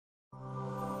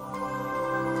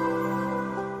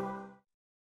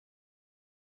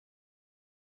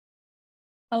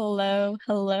Hello,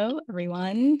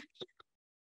 everyone.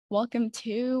 Welcome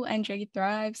to NJ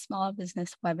Thrive Small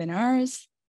Business Webinars.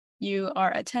 You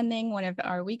are attending one of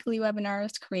our weekly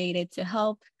webinars created to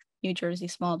help New Jersey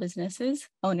small business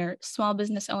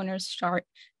owners start,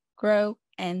 grow,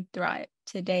 and thrive.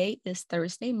 Today is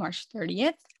Thursday, March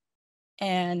 30th,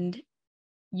 and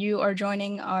you are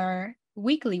joining our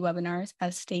weekly webinars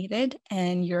as stated,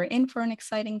 and you're in for an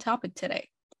exciting topic today.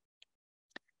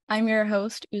 I'm your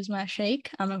host, Uzma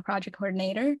Sheikh. I'm a project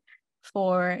coordinator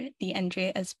for the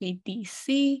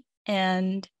NJSBDC,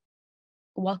 and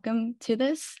welcome to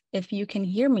this. If you can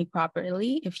hear me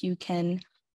properly, if you can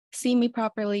see me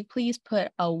properly, please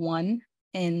put a 1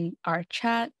 in our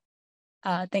chat.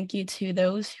 Thank you to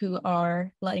those who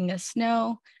are letting us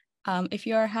know. If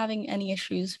you are having any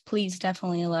issues, please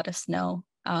definitely let us know,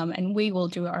 and we will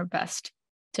do our best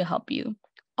to help you.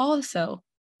 Also,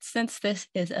 since this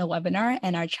is a webinar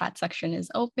and our chat section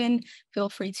is open, feel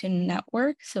free to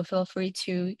network. So feel free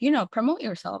to, promote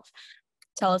yourself.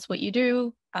 Tell us what you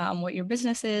do, what your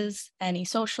business is, any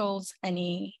socials,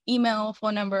 any email,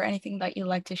 phone number, anything that you'd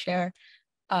like to share,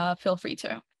 feel free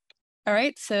to. All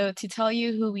right, so to tell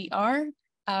you who we are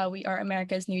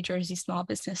America's New Jersey Small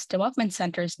Business Development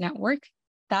Centers Network.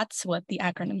 That's what the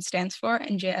acronym stands for,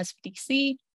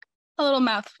 NJSBDC. A little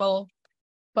mouthful,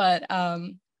 but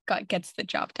gets the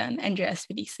job done,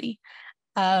 NJSBDC.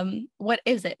 What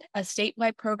is it? A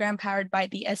statewide program powered by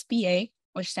the SBA,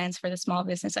 which stands for the Small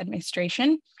Business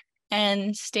Administration,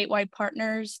 and statewide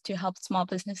partners to help small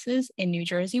businesses in New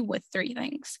Jersey with 3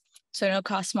 things. So no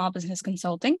cost small business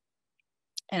consulting.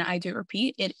 And I do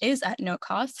repeat, it is at no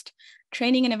cost.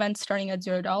 Training and events starting at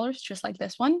 $0, just like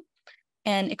this one.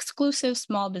 And exclusive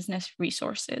small business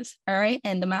resources. All right.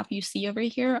 And the map you see over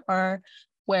here are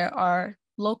where our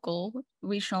local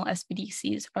regional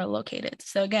SBDCs are located.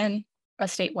 So again, a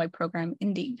statewide program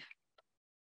indeed.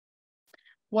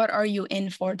 What are you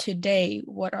in for today?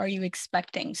 What are you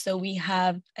expecting? So we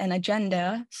have an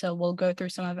agenda. So we'll go through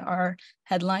some of our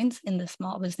headlines in the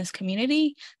small business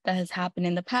community that has happened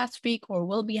in the past week or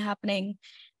will be happening.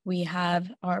 We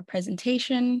have our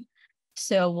presentation.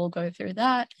 So we'll go through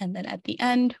that. And then at the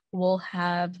end, we'll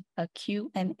have a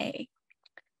Q&A.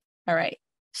 All right.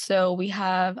 So we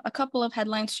have a couple of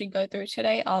headlines to go through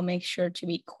today. I'll make sure to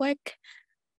be quick.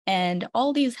 And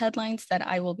all these headlines that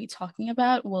I will be talking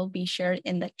about will be shared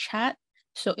in the chat.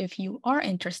 So if you are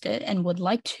interested and would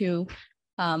like to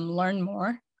learn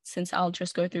more, since I'll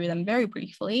just go through them very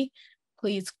briefly,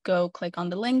 please go click on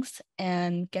the links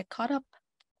and get caught up.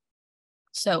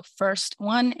 So first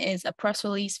one is a press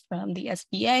release from the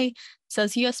SBA. It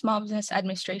says U.S. Small Business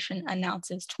Administration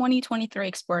announces 2023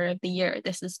 Exporter of the Year.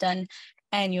 This is done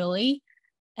annually.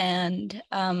 And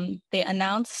they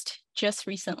announced just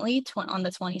recently on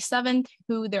the 27th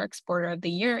who their Exporter of the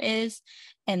Year is.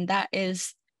 And that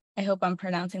is, I hope I'm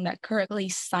pronouncing that correctly,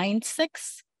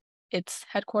 Science6. It's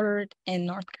headquartered in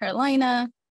North Carolina.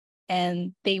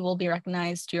 And they will be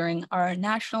recognized during our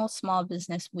National Small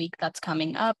Business Week that's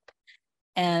coming up.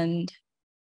 And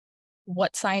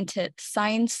what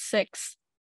Science6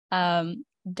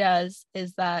 does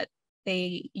is that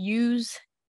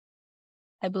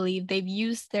I believe they've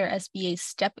used their SBA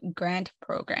STEP grant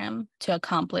program to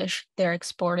accomplish their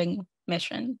exporting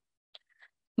mission.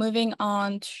 Moving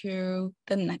on to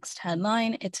the next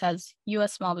headline, it says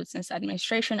U.S. Small Business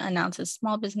Administration announces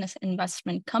Small Business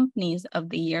Investment Companies of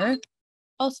the Year.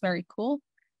 Also very cool.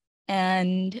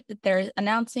 And they're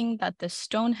announcing that the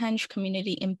Stonehenge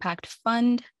Community Impact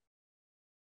Fund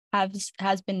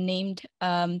has been named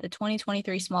the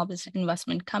 2023 Small Business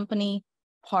Investment Company,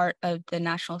 part of the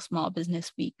National Small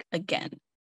Business Week again.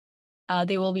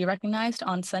 They will be recognized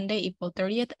on Sunday, April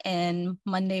 30th and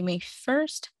Monday, May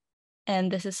 1st. And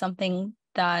this is something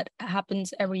that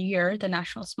happens every year, the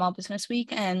National Small Business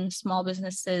Week, and small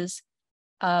businesses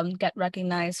get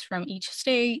recognized from each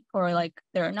state or like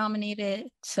they're nominated.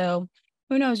 So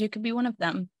who knows, you could be one of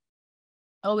them.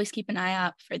 Always keep an eye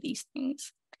out for these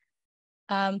things.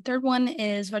 Third one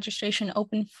is registration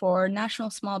open for National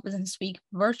Small Business Week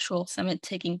Virtual Summit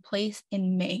taking place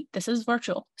in May. This is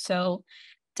virtual, so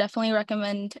definitely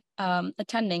recommend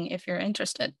attending if you're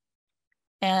interested.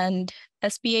 And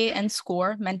SBA and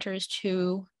SCORE, mentors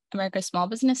to America's small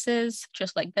businesses,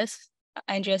 just like this,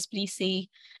 NJSBDC,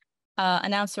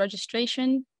 announced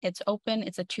registration. It's open.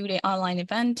 It's a 2-day online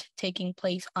event taking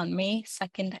place on May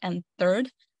 2nd and 3rd.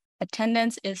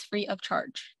 Attendance is free of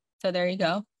charge. So there you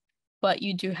go. But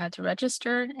you do have to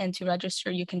register. And to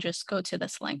register, you can just go to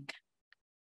this link.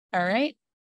 All right.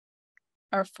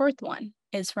 Our fourth one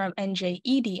is from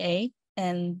NJEDA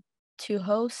and to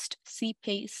host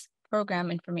CPACE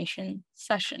program information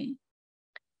session.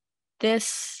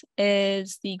 This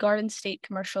is the Garden State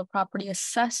Commercial Property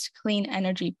Assessed Clean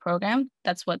Energy Program.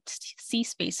 That's what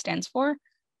C-SPACE stands for.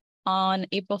 On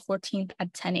April 14th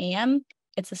at 10 a.m.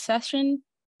 It's a session,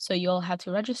 so you'll have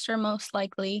to register most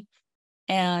likely.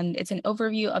 And it's an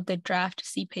overview of the draft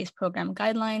C-PACE program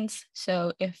guidelines.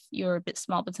 So if your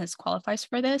small business qualifies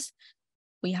for this,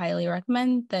 we highly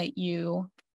recommend that you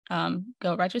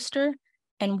go register.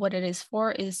 And what it is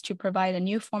for is to provide a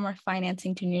new form of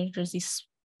financing to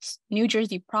New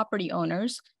Jersey property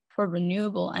owners for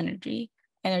renewable energy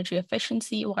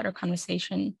efficiency, water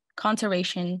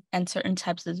conservation, and certain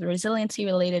types of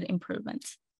resiliency-related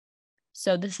improvements.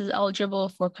 So this is eligible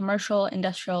for commercial,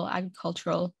 industrial,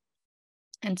 agricultural,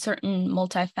 and certain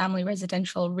multifamily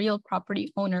residential real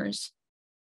property owners.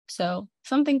 So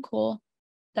something cool.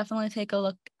 Definitely take a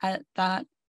look at that.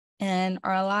 And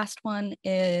our last one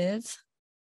is,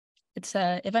 it's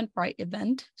a Eventbrite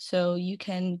event. So you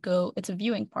can go, it's a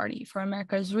viewing party for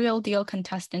America's Real Deal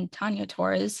contestant, Tanya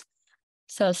Torres.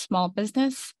 So small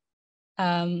business,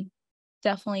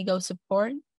 definitely go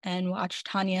support and watch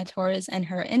Tanya Torres and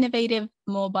her innovative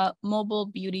mobile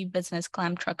beauty business,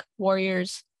 Glam Truck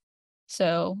Warriors.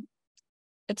 So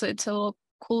it's a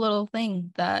cool little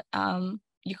thing that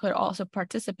you could also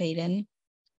participate in.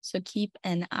 So keep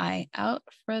an eye out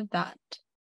for that.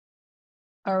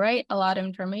 All right, a lot of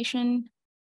information.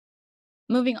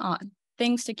 Moving on,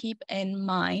 things to keep in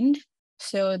mind.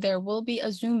 So there will be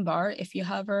a Zoom bar. If you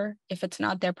hover, if it's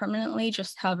not there permanently,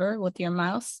 just hover with your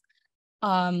mouse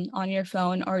on your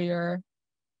phone or your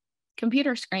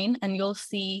computer screen, and you'll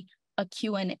see a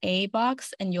Q&A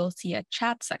box and you'll see a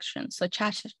chat section. So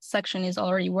chat section is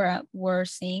already where we're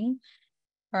seeing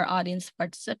our audience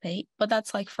participate, but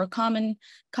that's like for common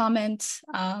comments,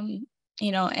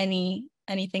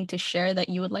 anything to share that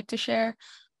you would like to share.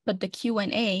 But the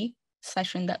Q&A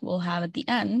session that we'll have at the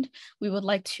end, we would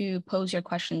like to pose your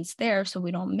questions there so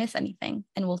we don't miss anything,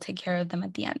 and we'll take care of them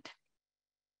at the end.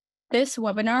 This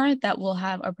webinar that we'll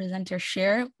have our presenter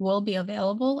share will be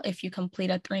available if you complete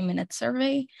a 3-minute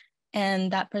survey,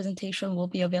 and that presentation will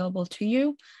be available to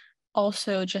you.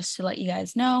 Also, just to let you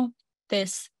guys know,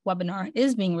 this webinar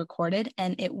is being recorded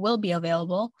and it will be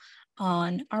available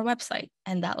on our website,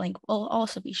 and that link will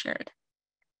also be shared.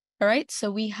 All right, so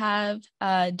we have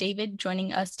David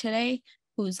joining us today,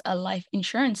 who's a life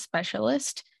insurance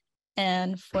specialist.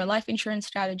 And for life insurance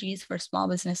strategies for small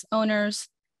business owners,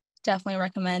 definitely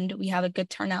recommend. We have a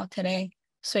good turnout today.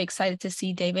 So excited to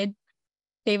see David.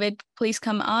 David, please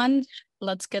come on.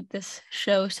 Let's get this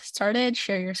show started.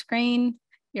 Share your screen,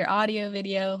 your audio,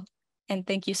 video, and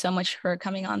thank you so much for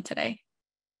coming on today.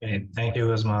 Hey, thank you,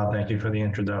 Isma. Thank you for the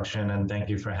introduction, and thank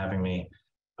you for having me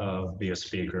be a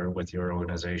speaker with your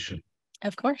organization.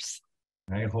 Of course.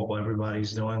 I hope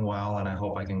everybody's doing well, and I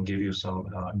hope I can give you some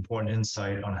important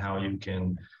insight on how you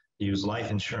can use life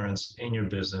insurance in your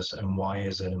business and why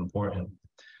is it important.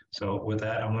 So with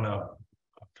that, I'm going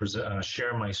to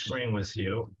share my screen with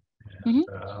you, and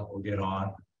we'll get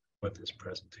on with this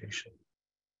presentation.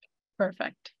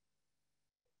 Perfect.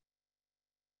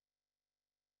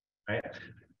 Right.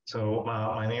 So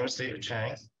my name is David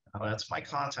Chiang. That's my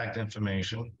contact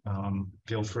information.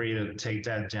 Feel free to take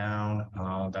that down.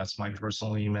 That's my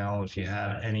personal email. If you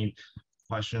have any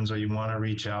questions or you want to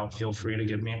reach out, feel free to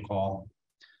give me a call.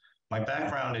 My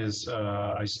background is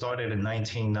I started in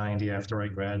 1990 after I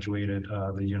graduated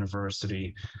the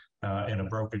university in a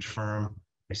brokerage firm.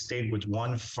 I stayed with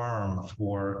one firm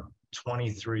for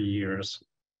 23 years.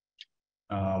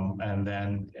 And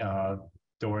then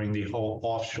during the whole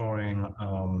offshoring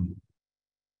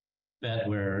event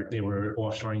where they were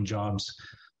offshoring jobs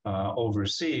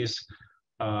overseas,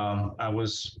 I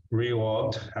was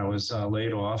reorged, I was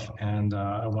laid off, and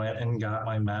I went and got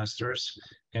my master's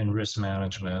in risk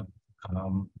management.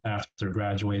 After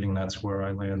graduating, that's where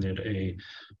I landed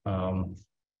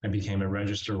I became a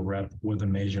registered rep with a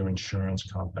major insurance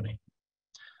company.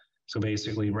 So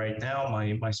basically right now,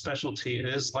 my specialty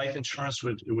is life insurance,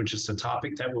 which is the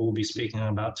topic that we will be speaking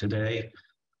about today.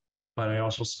 But I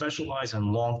also specialize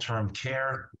in long-term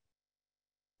care,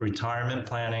 retirement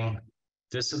planning,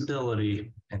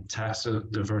 disability, and tax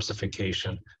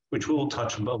diversification, which we will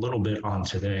touch a little bit on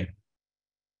today.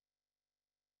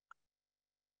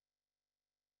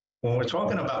 When we're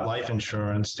talking about life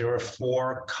insurance, there are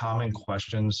 4 common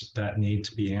questions that need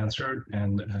to be answered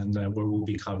and that we will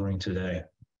be covering today.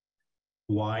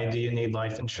 Why do you need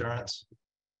life insurance?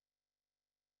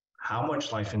 How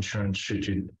much life insurance should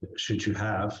you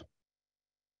have?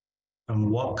 And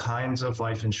what kinds of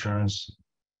life insurance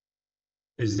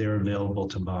is there available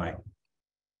to buy?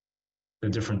 The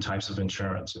different types of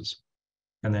insurances.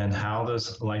 And then how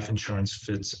does life insurance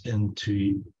fits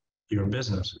into your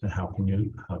business, and how can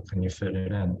you fit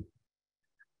it in?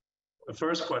 The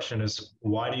first question is,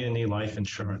 why do you need life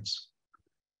insurance?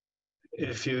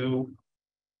 If you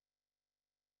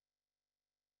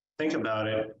think about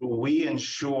it, we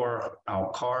insure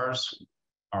our cars,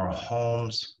 our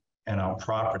homes, and our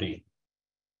property,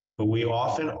 but we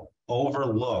often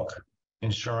overlook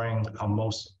insuring our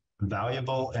most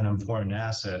valuable and important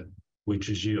asset, which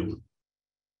is you.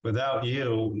 Without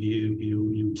you,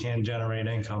 you can't generate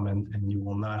income, and you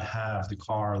will not have the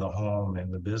car, the home,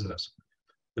 and the business.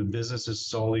 The business is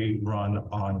solely run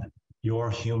on your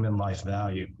human life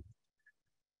value.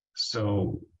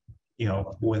 So,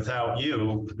 without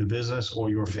you, the business or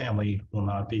your family will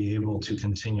not be able to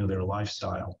continue their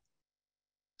lifestyle.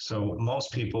 So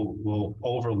most people will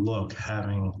overlook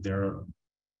having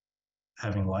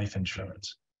life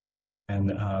insurance. And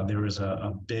there is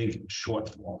a big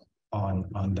shortfall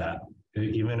on that.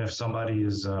 Even if somebody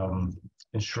is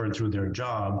insured through their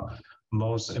job,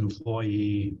 most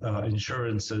employee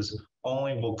insurances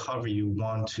only will cover you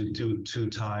 1 to 2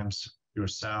 times your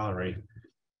salary.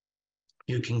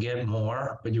 You can get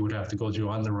more, but you would have to go through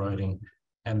underwriting,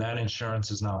 and that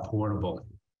insurance is not portable.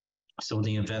 So in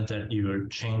the event that you're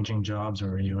changing jobs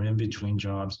or you're in between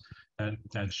jobs, that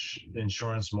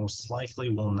insurance most likely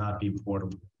will not be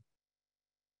portable,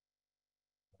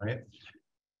 right?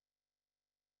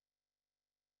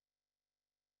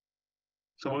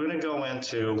 So we're going to go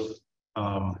into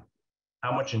how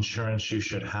much insurance you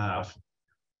should have.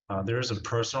 There is a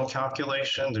personal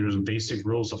calculation. There's basic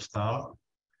rules of thumb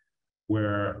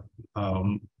where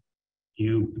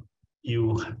you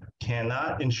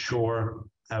cannot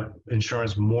have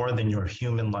insurance more than your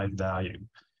human life value.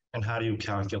 And how do you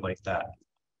calculate that?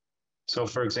 So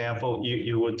for example,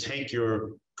 you would take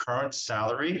your current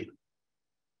salary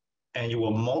and you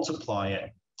will multiply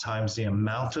it times the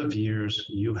amount of years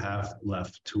you have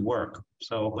left to work.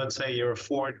 So let's say you're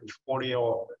 40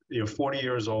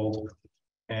 years old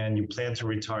and you plan to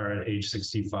retire at age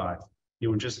 65. You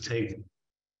would just take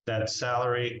that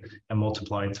salary and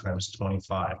multiply it times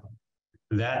 25.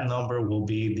 That number will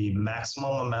be the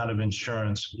maximum amount of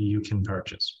insurance you can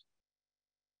purchase.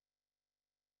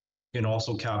 You can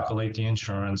also calculate the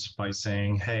insurance by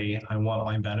saying, hey, I want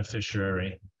my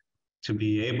beneficiary to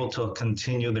be able to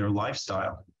continue their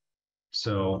lifestyle.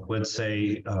 So let's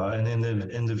say an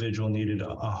individual needed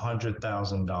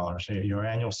 $100,000. Your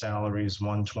annual salary is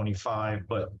 $125,000,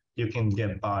 but you can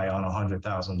get by on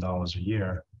 $100,000 a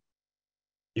year.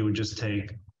 You would just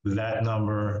take that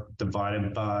number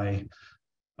divided by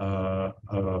a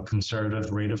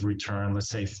conservative rate of return, let's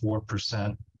say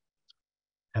 4%.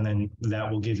 And then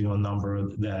that will give you a number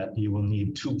that you will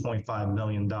need $2.5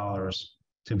 million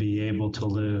to be able to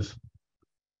live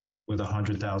with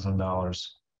 $100,000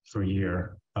 per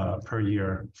year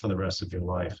for the rest of your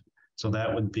life. So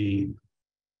that would be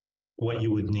what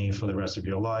you would need for the rest of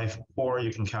your life, or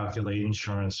you can calculate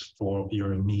insurance for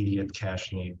your immediate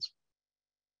cash needs.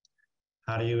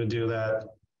 How do you do that?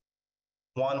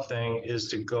 One thing is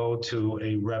to go to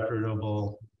a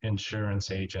reputable insurance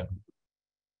agent,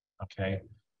 okay?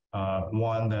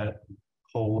 One that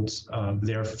holds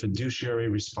their fiduciary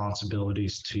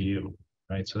responsibilities to you,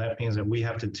 right? So that means that we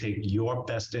have to take your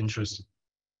best interest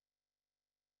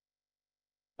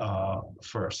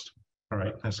first, all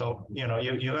right? And so, you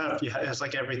have, it's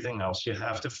like everything else. You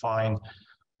have to find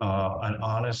an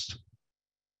honest,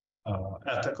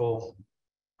 ethical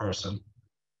person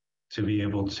to be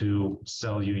able to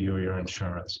sell you your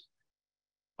insurance.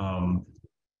 How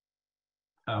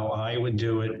I would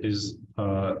do it is,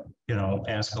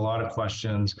 ask a lot of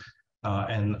questions,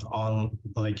 and on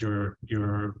like your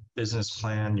business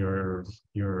plan, your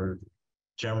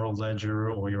general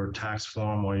ledger or your tax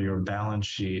form or your balance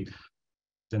sheet,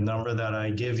 the number that I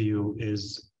give you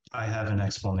is I have an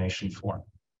explanation for.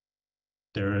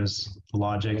 There is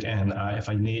logic, and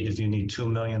if you need 2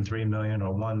 million, 3 million,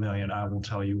 or 1 million, I will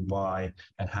tell you why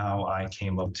and how I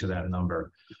came up to that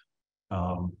number.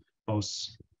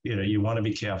 You want to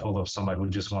be careful of somebody who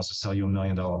just wants to sell you $1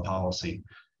 million policy.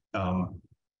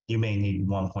 You may need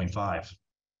 1.5.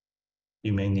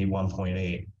 You may need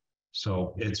 1.8.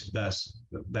 So it's best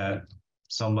that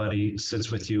somebody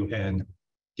sits with you and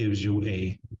gives you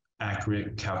a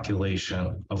accurate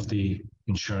calculation of the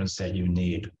insurance that you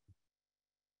need.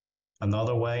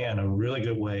 Another way, and a really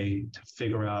good way to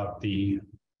figure out the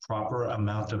proper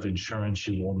amount of insurance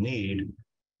you will need,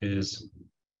 is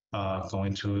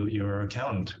going to your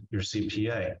accountant, your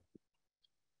CPA.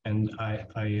 And I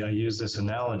use this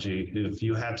analogy. If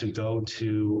you had to go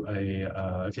to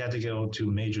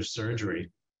major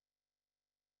surgery,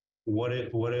 what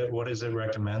is it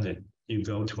recommended? you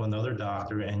go to another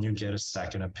doctor and you get a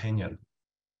second opinion.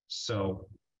 So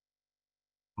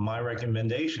my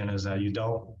recommendation is that you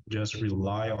don't just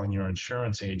rely on your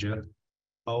insurance agent.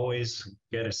 Always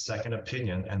get a second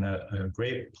opinion, and a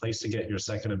great place to get your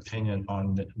second opinion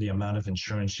on the amount of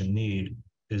insurance you need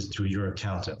is through your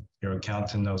accountant. Your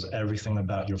accountant knows everything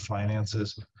about your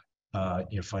finances,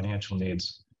 your financial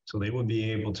needs. So they will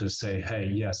be able to say, hey,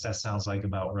 yes, that sounds like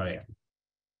about right.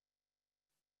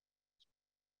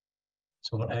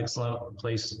 So an excellent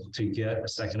place to get a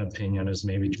second opinion is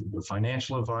maybe a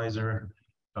financial advisor,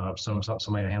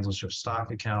 somebody that handles your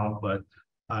stock account, but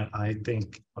I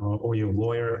think, or your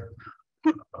lawyer,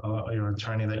 your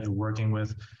attorney that you're working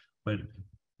with, but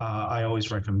I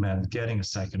always recommend getting a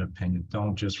second opinion.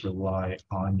 Don't just rely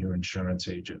on your insurance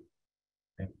agent.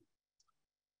 Okay?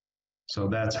 So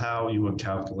that's how you would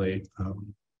calculate,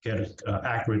 get an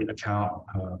accurate account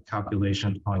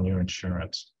calculation on your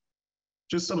insurance.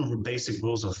 Just some basic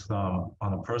rules of thumb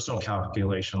on a personal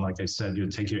calculation. Like I said, you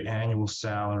take your annual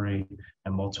salary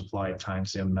and multiply it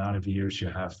times the amount of years you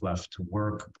have left to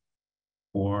work.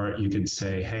 Or you could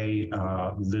say, hey,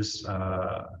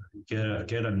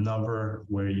 get a number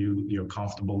where you're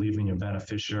comfortable leaving your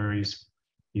beneficiaries.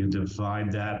 You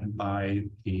divide that by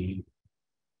the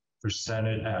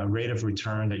percentage rate of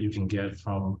return that you can get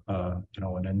from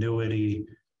an annuity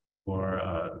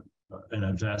or an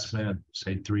investment,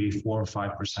 say 3, 4, or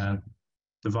 5%,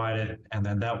 divide it, and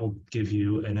then that will give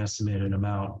you an estimated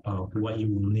amount of what you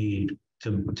will need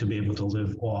to be able to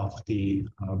live off the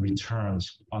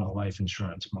returns on the life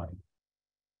insurance money.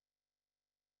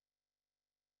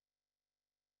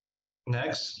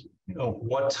 Next,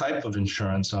 what type of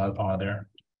insurance are there?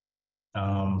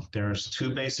 There's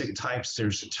two basic types.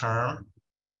 There's term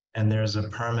and there's a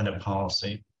permanent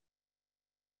policy.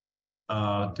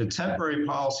 The temporary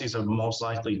policies are most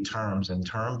likely terms, and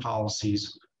term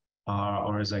policies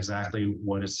is exactly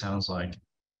what it sounds like.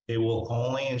 It will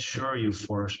only insure you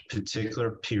for a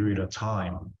particular period of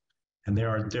time. And there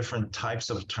are different types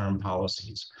of term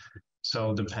policies.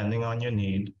 So depending on your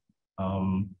need,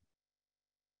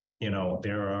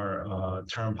 there are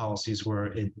term policies where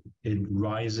it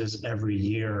rises every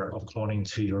year according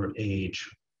to your age.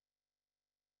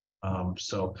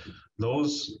 So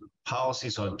those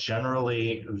policies are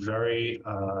generally very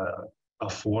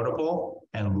affordable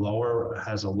and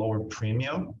has a lower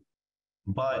premium,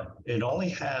 but it only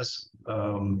has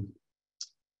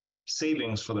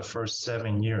savings for the first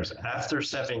 7 years. After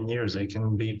 7 years, they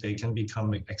can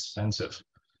become expensive.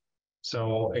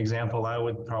 So, example, I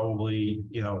would probably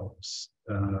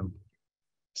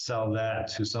sell that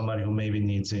to somebody who maybe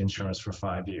needs the insurance for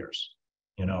 5 years.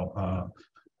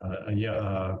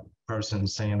 A person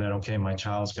saying that, okay, my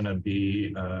child's going to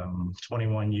be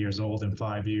 21 years old in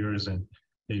 5 years, and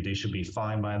they should be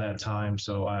fine by that time,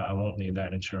 so I won't need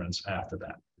that insurance after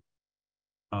that.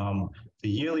 The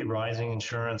yearly rising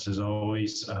insurance is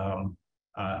always,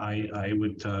 I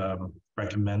would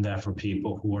recommend that for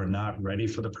people who are not ready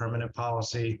for the permanent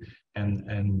policy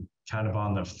and kind of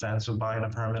on the fence of buying a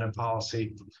permanent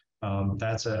policy.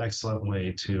 That's an excellent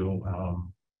way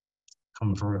to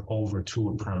convert over to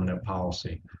a permanent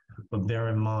policy. But bear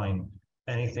in mind,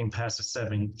 anything past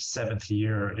the seventh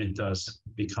year, it does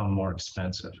become more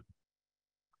expensive.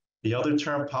 The other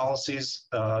term policies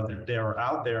that are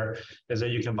out there is that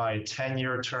you can buy a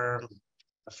 10-year term,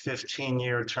 a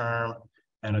 15-year term,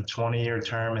 and a 20-year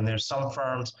term. And there's some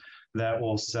firms that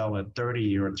will sell a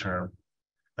 30-year term.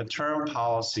 A term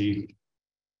policy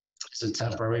is a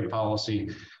temporary policy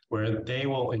where they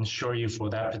will insure you for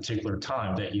that particular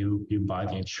time that you buy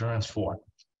the insurance for,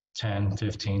 10,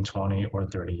 15, 20, or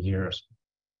 30 years.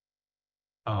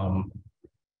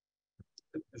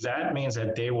 That means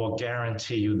that they will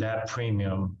guarantee you that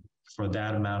premium for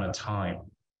that amount of time,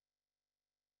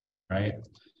 right?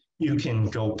 You can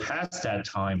go past that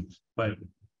time, but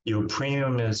your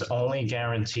premium is only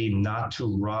guaranteed not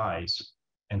to rise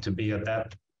and to be at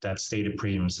that stated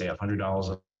premium, say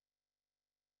 $100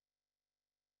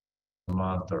 a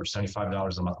month or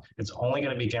 $75 a month. It's only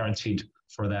going to be guaranteed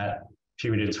for that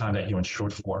period of time that you're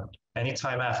insured for.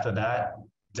 Anytime after that,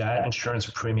 that insurance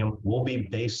premium will be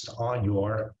based on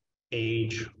your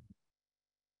age,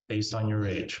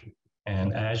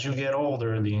 And as you get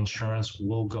older, the insurance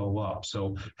will go up.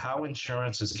 So how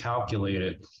insurance is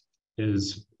calculated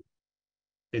is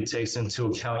it takes into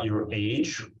account your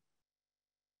age,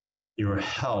 your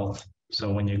health.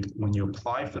 So when you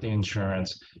apply for the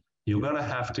insurance, you will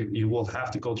have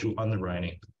to go through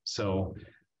underwriting. So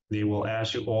they will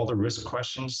ask you all the risk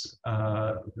questions. They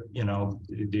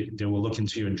will look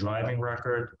into your driving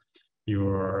record,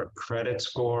 your credit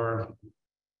score,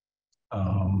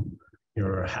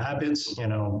 your habits,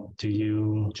 do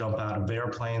you jump out of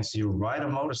airplanes? Do you ride a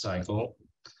motorcycle?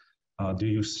 Do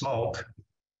you smoke?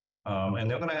 And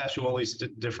they're going to ask you all these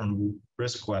different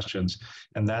risk questions,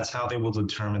 and that's how they will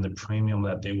determine the premium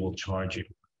that they will charge you.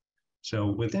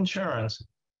 So with insurance,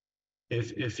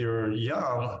 if you're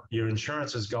young, your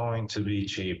insurance is going to be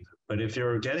cheap. But if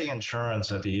you're getting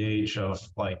insurance at the age of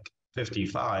like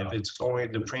 55,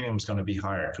 the premium is going to be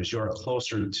higher because you're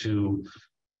closer to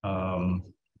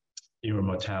your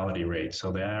mortality rate.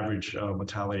 So the average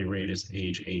mortality rate is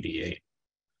age 88.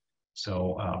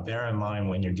 So bear in mind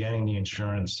when you're getting the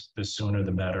insurance, the sooner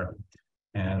the better.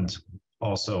 And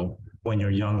also when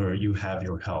you're younger, you have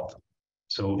your health.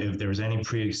 So if there's any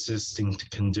pre-existing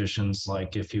conditions,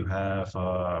 like if you're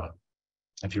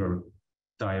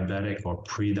diabetic or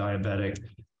pre-diabetic,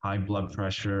 high blood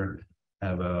pressure,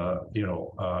 have a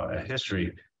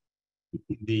history,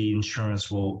 the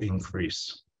insurance will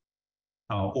increase.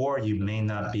 Or you may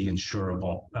not be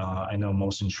insurable. I know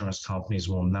most insurance companies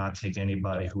will not take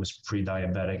anybody who is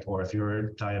pre-diabetic, or if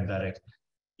you're diabetic,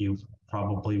 you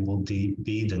probably will be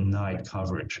denied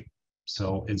coverage.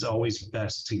 So it's always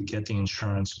best to get the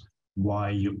insurance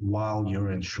while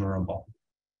you're insurable.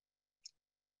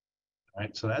 All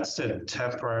right, so that's the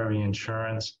temporary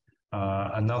insurance.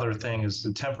 Another thing is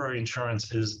the temporary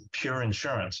insurance is pure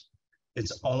insurance.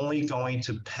 It's only going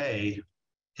to pay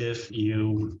if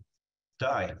you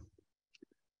die.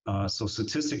 So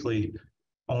statistically,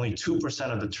 only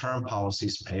 2% of the term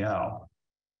policies pay out.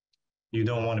 You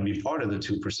don't want to be part of the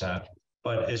 2%,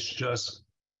 but it's just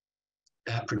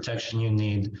that protection you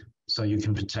need so you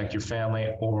can protect your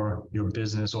family or your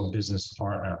business or business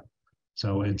partner.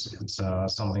 So it's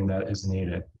something that is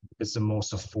needed. It's the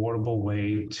most affordable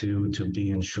way to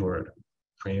be insured.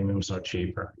 Premiums are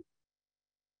cheaper.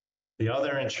 The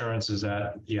other insurance is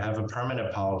that you have a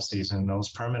permanent policies, and those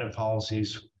permanent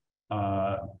policies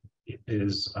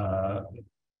is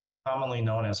commonly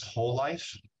known as whole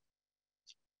life.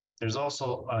 There's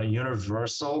also a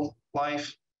universal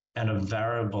life and a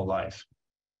variable life.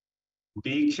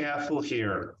 Be careful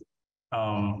here.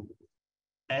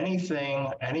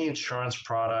 Any insurance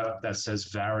product that says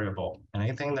variable,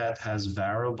 anything that has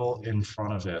variable in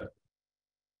front of it,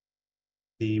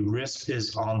 the risk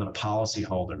is on the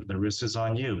policyholder. The risk is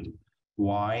on you.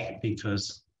 Why?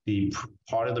 Because the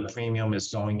part of the premium is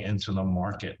going into the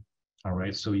market. All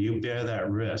right, so you bear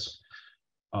that risk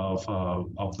of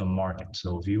the market.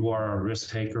 So if you are a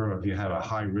risk taker, or if you have a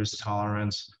high risk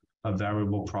tolerance, a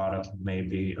variable product may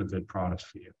be a good product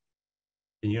for you.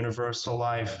 The universal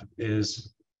life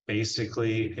is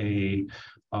basically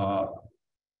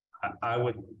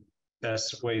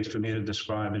best way for me to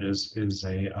describe it is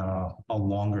a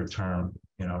longer term.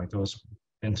 It goes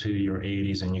into your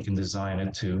 80s, and you can design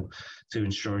it to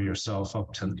insure yourself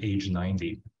up to age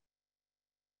 90.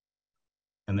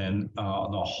 And then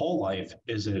the whole life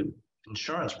is an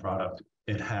insurance product.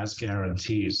 It has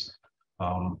guarantees.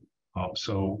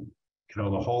 So the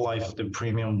whole life, the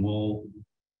premium will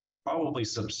probably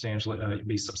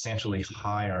be substantially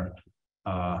higher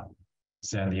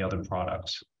than the other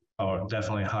products, or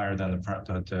definitely higher than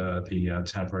the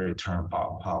temporary term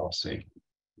policy.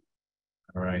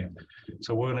 All right,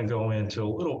 so we're going to go into a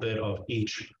little bit of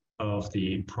each of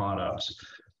the products.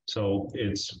 So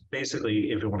it's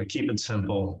basically, if you want to keep it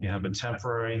simple, you have a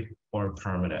temporary or a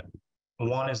permanent.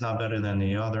 One is not better than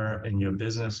the other. In your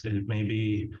business, it may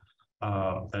be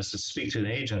best to speak to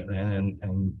the agent,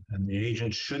 and the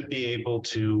agent should be able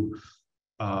to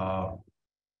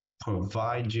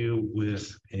provide you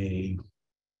with a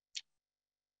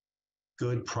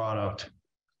good product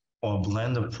or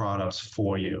blend of products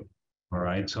for you. All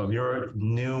right. So if you're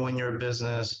new in your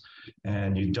business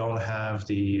and you don't have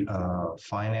the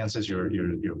finances, you're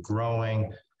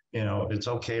growing, it's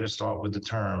okay to start with the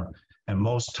term. And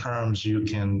most firms you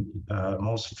can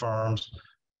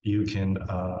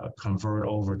convert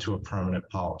over to a permanent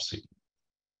policy.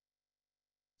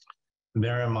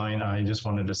 Bear in mind, I just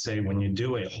wanted to say, when you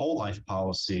do a whole life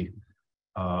policy,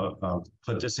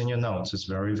 put this in your notes. It's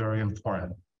very, very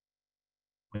important.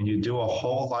 When you do a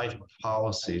whole life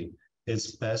policy,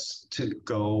 it's best to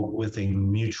go with a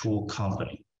mutual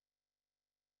company.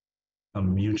 A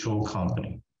mutual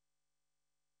company.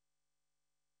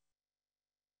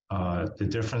 The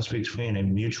difference between a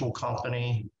mutual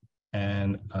company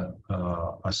and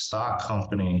a stock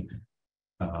company,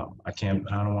 I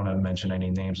don't want to mention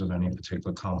any names of any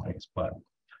particular companies, but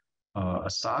a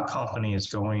stock company is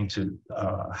going to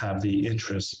have the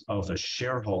interests of the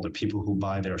shareholder, people who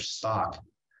buy their stock.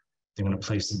 They're going to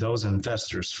place those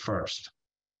investors first.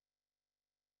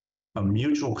 A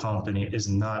mutual company is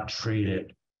not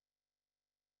treated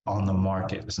on the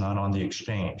market. It's not on the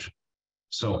exchange.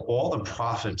 So all the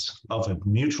profits of a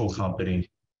mutual company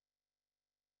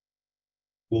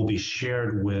will be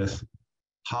shared with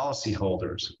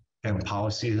policyholders and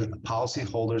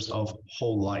policyholders of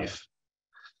whole life.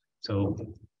 So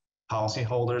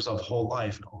policyholders of whole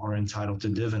life are entitled to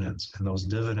dividends, and those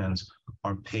dividends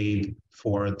are paid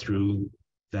for through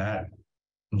that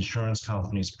insurance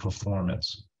company's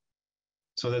performance.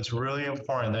 So that's really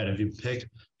important that if you pick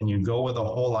and you go with a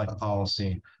whole life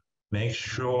policy, make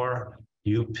sure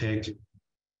you pick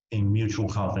a mutual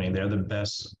company. They're the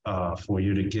best for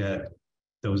you to get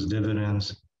those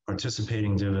dividends,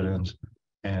 participating dividends,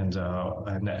 and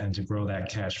to grow that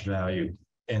cash value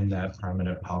in that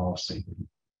permanent policy.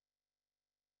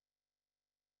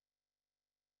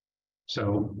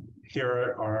 So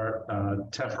here are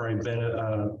temporary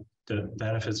the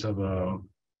benefits of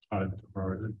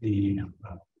or the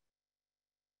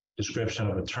description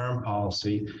of a term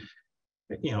policy.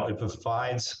 You know, it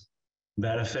provides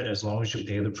benefit as long as you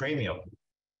pay the premium.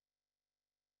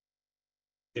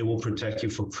 It will protect you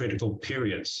for critical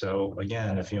periods. So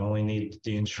again, if you only need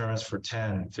the insurance for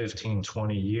 10, 15,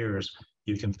 20 years,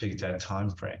 you can pick that time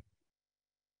frame.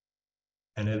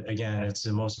 And it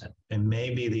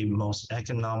may be the most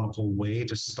economical way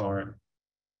to start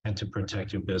and to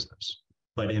protect your business,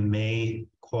 but it may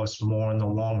cost more in the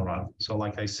long run. So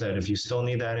like I said, if you still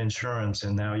need that insurance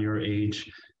and now you're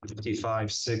age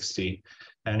 55, 60,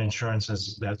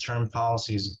 that term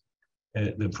policies,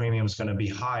 the premium is going to be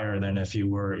higher than if you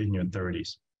were in your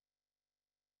 30s.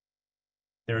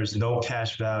 There is no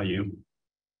cash value,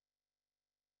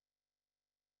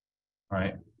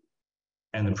 right?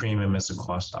 And the premium is a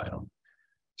cost item.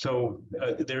 So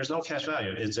there's no cash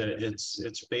value.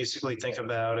 It's basically, think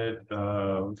about it,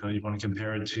 you want to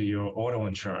compare it to your auto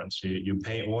insurance. You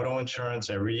pay auto insurance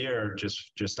every year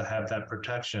just to have that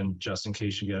protection, just in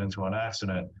case you get into an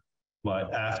accident.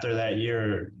 But after that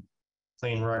year,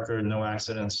 clean record, no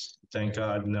accidents, thank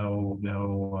God, no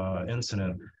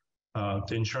incident,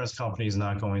 the insurance company is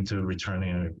not going to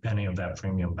return any of that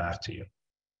premium back to you.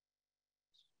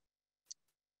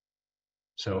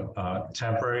 So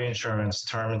temporary insurance,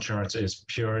 term insurance is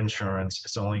pure insurance.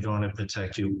 It's only going to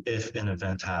protect you if an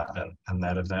event happened, and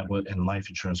that event in life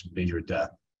insurance would be your death.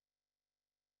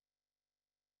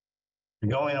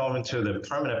 Going over to the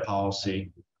permanent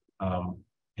policy, you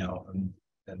know,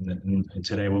 and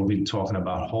today we'll be talking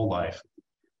about whole life.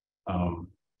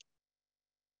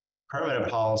 Permanent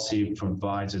policy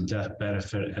provides a death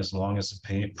benefit as long as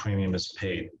the premium is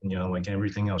paid. You know, like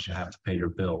everything else, you have to pay your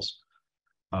bills.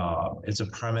 It's a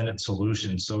permanent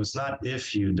solution. So it's not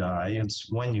if you die, it's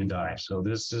when you die. So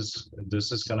this is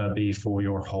going to be for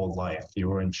your whole life.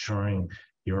 You're insuring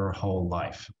your whole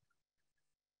life.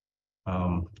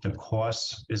 The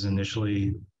cost is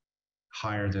initially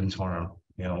higher than term.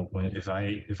 You know, if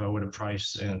I were to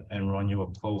price and run you a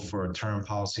quote for a term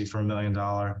policy for $1 million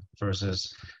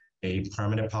versus a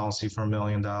permanent policy for $1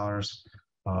 million,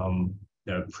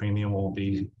 the premium will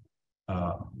be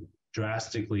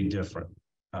drastically different.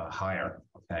 Higher,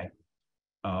 okay?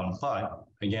 But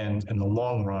again, in the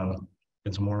long run,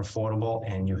 it's more affordable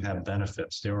and you have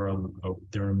benefits. There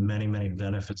are many, many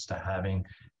benefits to having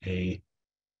a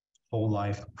whole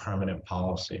life permanent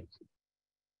policy.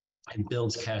 It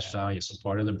builds cash value. So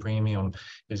part of the premium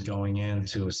is going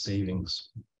into a savings.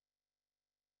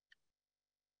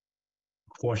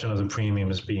 A portion of the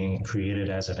premium is being created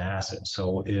as an asset.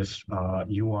 So if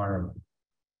you are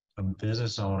a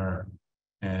business owner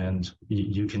and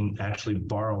you can actually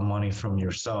borrow money from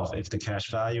yourself. If the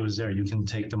cash value is there, you can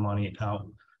take the money out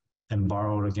and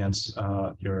borrow it against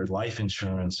your life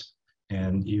insurance,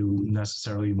 and you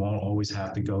necessarily won't always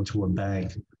have to go to a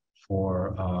bank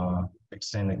for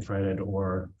extended credit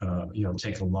or you know,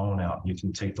 take a loan out. You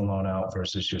can take the loan out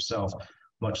versus yourself,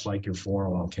 much like your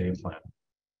 401k plan.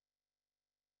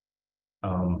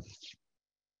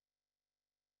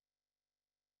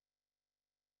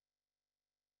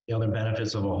 The other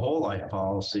benefits of a whole life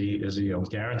policy is a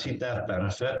guaranteed death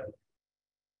benefit.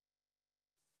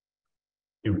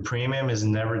 Your premium is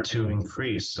never to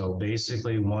increase. So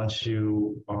basically, once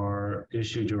you are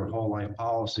issued your whole life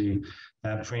policy,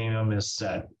 that premium is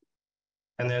set.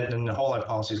 And then the whole life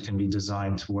policies can be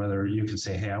designed to whether you could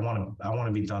say, hey, I want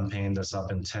to be done paying this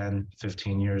up in 10,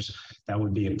 15 years. That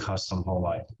would be a custom whole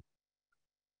life.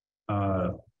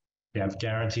 You have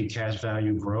guaranteed cash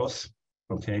value growth.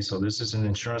 Okay, so this is an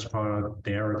insurance product.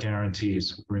 There are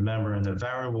guarantees. Remember, in the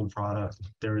variable product,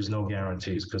 there is no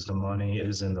guarantees because the money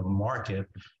is in the market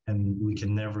and we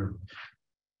can never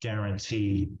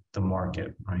guarantee the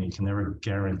market, right? You can never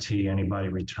guarantee anybody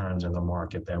returns in the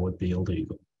market. That would be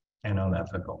illegal and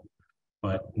unethical.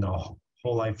 but no,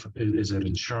 whole life is an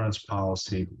insurance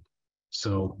policy.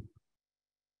 So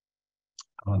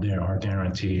there are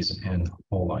guarantees in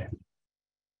whole life.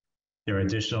 There are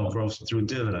additional growth through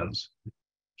dividends.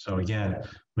 So again,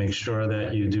 make sure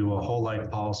that you do a whole life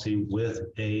policy with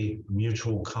a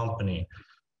mutual company.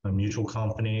 A mutual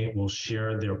company will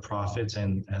share their profits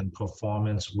and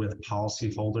performance with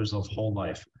policyholders of whole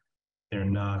life. They're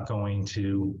not going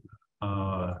to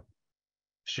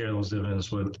share those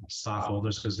dividends with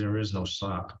stockholders because there is no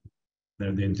stock.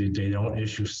 They don't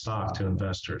issue stock to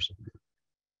investors.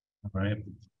 All right.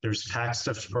 There's tax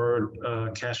deferred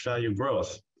cash value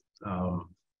growth.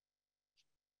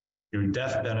 Your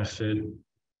death benefit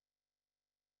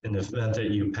in the event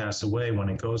that you pass away, when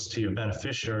it goes to your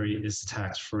beneficiary, is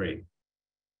tax-free.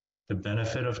 The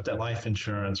benefit of the life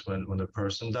insurance, when the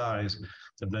person dies,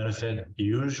 the benefit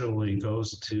usually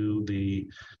goes to the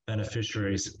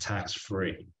beneficiaries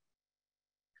tax-free.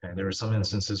 Okay, there are some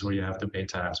instances where you have to pay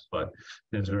tax, but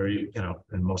it's very,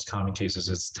 in most common cases,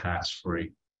 it's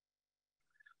tax-free.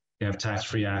 You have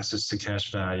tax-free access to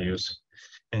cash values.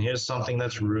 And here's something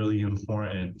that's really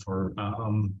important for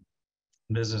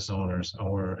business owners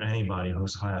or anybody who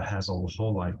has a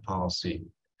whole life policy.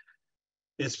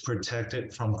 It's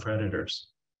protected from creditors.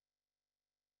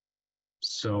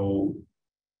 So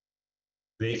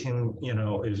they can,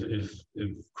 if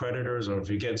creditors, or if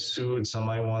you get sued,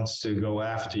 somebody wants to go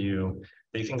after you,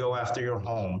 they can go after your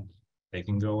home. They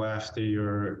can go after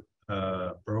your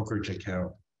brokerage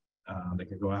account. They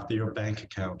can go after your bank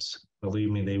accounts.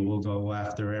 Believe me, they will go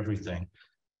after everything,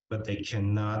 but they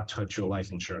cannot touch your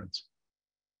life insurance.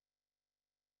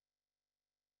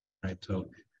 Right, so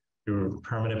your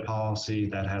permanent policy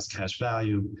that has cash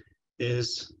value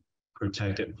is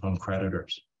protected from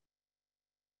creditors.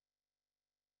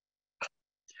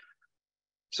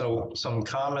 So some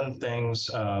common things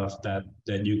that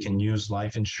you can use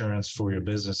life insurance for your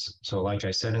business. So like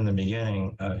I said in the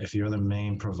beginning, if you're the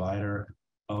main provider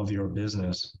of your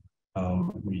business,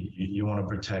 you want to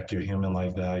protect your human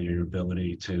life value, your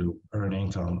ability to earn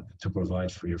income to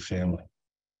provide for your family.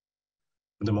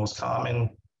 The most common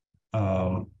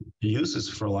uses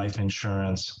for life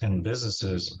insurance in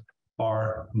businesses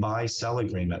are buy-sell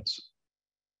agreements.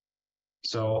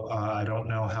 So I don't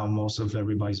know how most of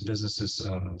everybody's business is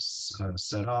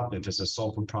set up, if it's a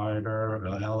sole proprietor,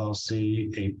 an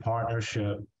LLC, a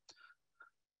partnership.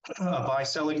 A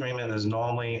buy-sell agreement is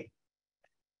normally,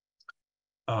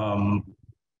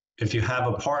 if you have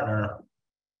a partner,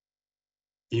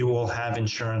 you will have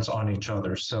insurance on each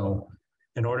other. So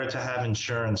in order to have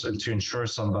insurance and to insure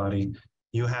somebody,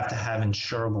 you have to have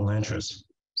insurable interest.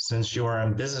 Since you are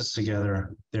in business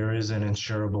together, there is an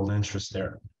insurable interest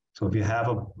there. So if you have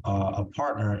a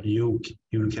partner, you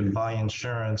can buy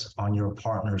insurance on your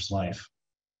partner's life,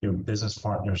 your business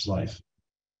partner's life.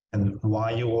 And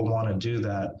why you will want to do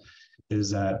that is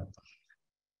that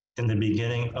in the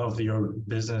beginning of your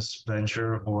business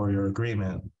venture or your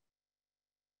agreement,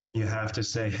 you have to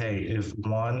say, hey, if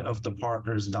one of the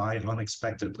partners died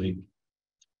unexpectedly,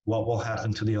 what will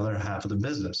happen to the other half of the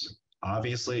business?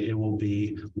 Obviously, it will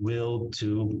be willed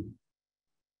to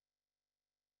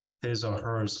his or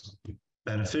her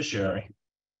beneficiary.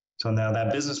 So now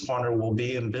that business partner will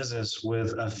be in business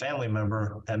with a family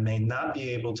member that may not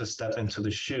be able to step into the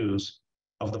shoes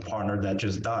of the partner that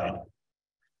just died.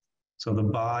 So the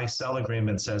buy-sell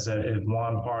agreement says that if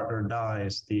one partner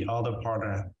dies, the other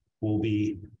partner will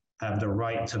have the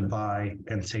right to buy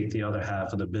and take the other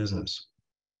half of the business.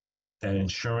 That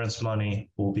insurance money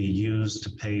will be used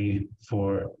to pay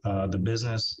for the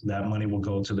business. That money will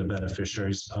go to the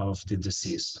beneficiaries of the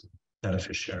deceased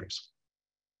beneficiaries,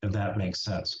 if that makes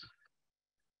sense.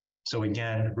 So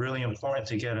again, really important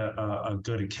to get a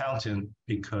good accountant,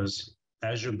 because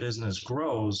as your business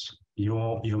grows,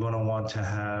 you're going to want to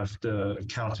have the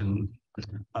accountant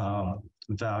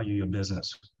value your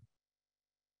business,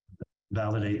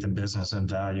 validate the business and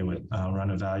value it, run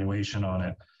a valuation on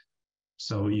it,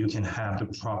 so you can have the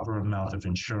proper amount of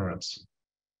insurance.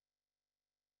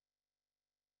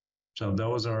 So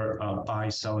those are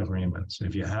buy-sell agreements.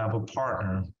 If you have a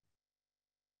partner,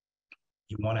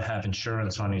 you want to have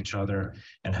insurance on each other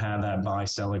and have that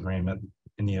buy-sell agreement.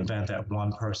 In the event that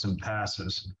one person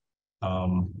passes,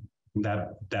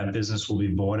 that business will be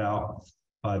bought out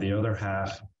by the other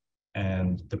half,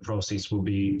 and the proceeds will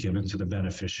be given to the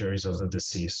beneficiaries of the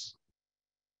deceased.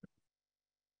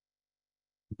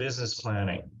 Business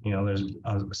planning, there's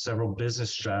several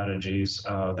business strategies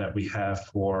that we have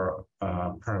for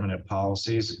permanent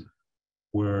policies,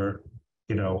 where,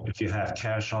 if you have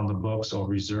cash on the books or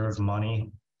reserve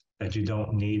money that you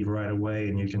don't need right away,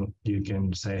 and you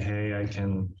can say, hey, I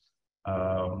can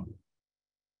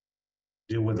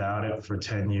do without it for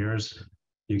 10 years.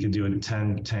 You can do a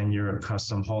 10-year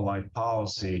custom whole life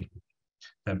policy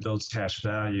that builds cash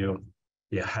value.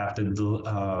 You have to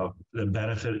the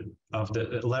benefit of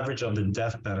the leverage of the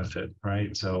death benefit,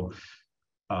 right? So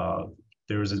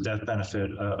there is a death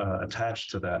benefit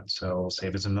attached to that. So say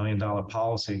if it's $1 million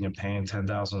policy and you're paying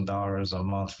 $10,000 a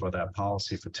month for that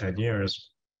policy for 10 years,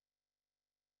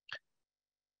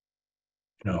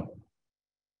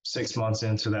 6 months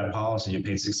into that policy, you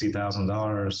paid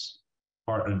 $60,000,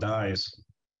 partner dies,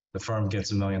 the firm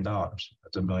gets $1 million.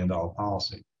 That's $1 million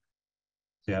policy.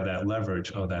 You have that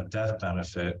leverage of that death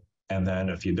benefit. And then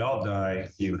if you don't die,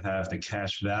 you have the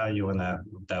cash value in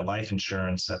that life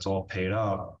insurance that's all paid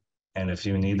up. And if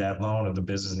you need that loan or the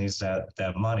business needs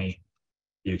that money,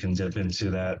 you can dip into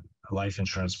that life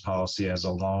insurance policy as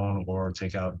a loan or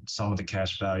take out some of the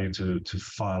cash value to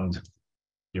fund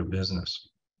your business.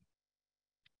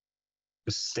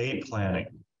 Estate planning.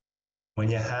 When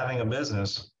you're having a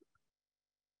business,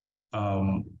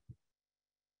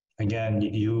 again,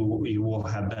 you will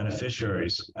have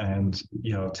beneficiaries, and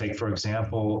take for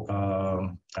example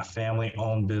a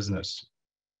family-owned business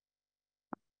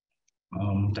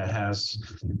that has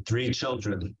 3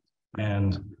 children,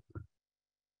 and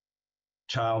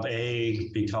child A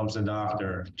becomes a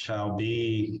doctor, child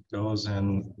B goes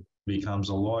and becomes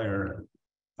a lawyer,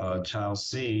 child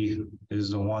C is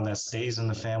the one that stays in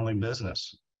the family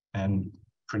business and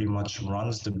pretty much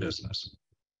runs the business.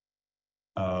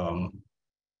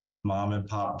 Mom and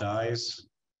pop dies,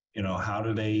 how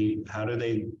do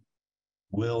they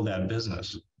will that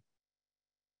business?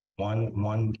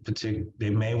 One particular, they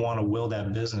may want to will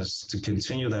that business to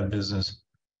continue that business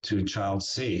to child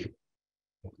C.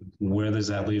 Where does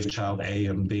that leave child A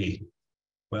and B?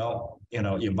 Well,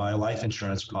 you buy a life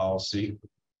insurance policy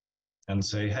and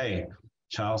say, hey,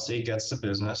 child C gets the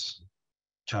business,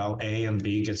 child A and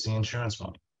B gets the insurance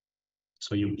money.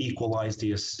 So you equalize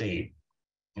the estate.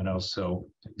 So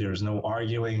there's no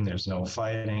arguing, there's no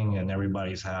fighting, and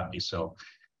everybody's happy. So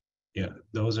yeah,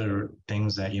 those are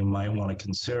things that you might want to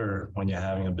consider when you're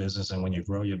having a business and when you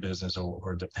grow your business,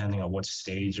 or depending on what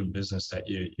stage of business that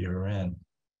you're in.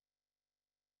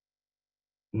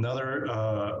 Another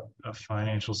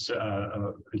financial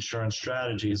insurance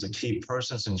strategy is a key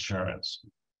person's insurance.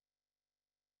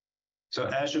 So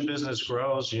as your business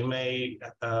grows, you may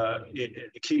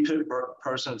key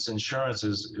person's insurance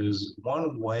is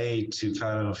one way to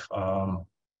kind of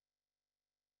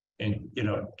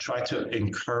try to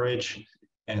encourage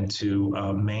and to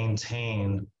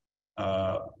maintain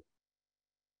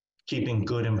keeping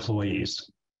good employees.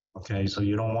 Okay, so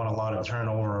you don't want a lot of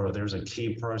turnover, or there's a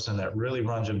key person that really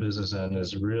runs your business and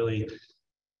is really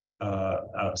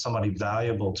somebody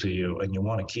valuable to you, and you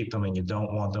want to keep them, and you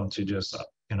don't want them to just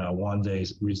one day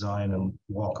resign and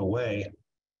walk away.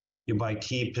 You buy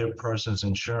key person's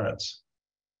insurance.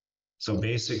 So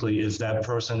basically, if that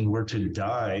person were to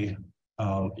die,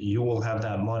 you will have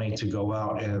that money to go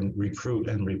out and recruit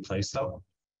and replace them.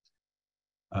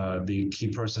 The key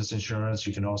person's insurance,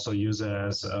 you can also use it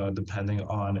as depending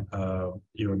on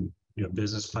your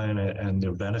business plan and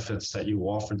the benefits that you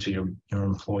offer to your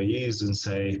employees, and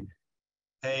say,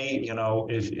 hey,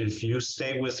 if you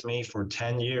stay with me for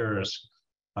 10 years,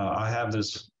 I have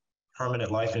this permanent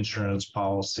life insurance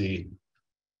policy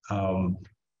out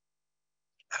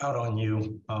on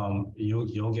you.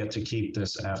 You'll get to keep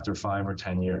this after 5 or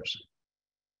 10 years.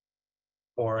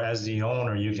 Or as the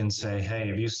owner, you can say, hey,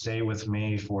 if you stay with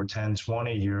me for 10,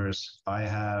 20 years, I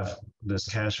have this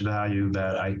cash value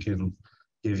that I can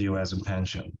give you as a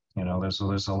pension. So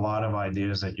there's a lot of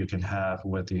ideas that you can have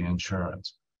with the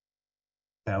insurance.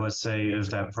 Now, let's say if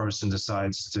that person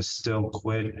decides to still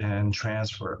quit and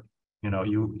transfer,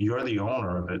 you're the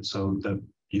owner of it, so that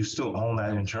you still own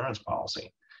that insurance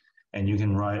policy, and you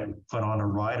can put on a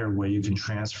rider where you can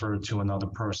transfer it to another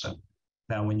person.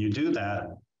 Now, when you do that,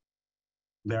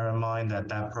 bear in mind that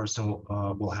that person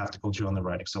will have to go through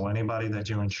underwriting. So anybody that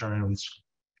you're insuring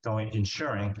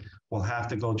will have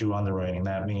to go through underwriting.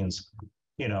 That means,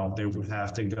 they would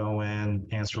have to go in,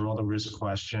 answer all the risk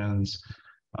questions,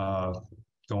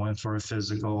 go in for a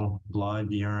physical,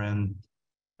 blood, urine,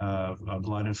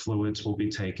 blood and fluids will be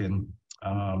taken,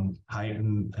 height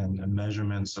and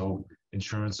measurements. So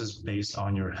insurance is based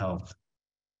on your health,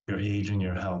 your age and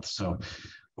your health. So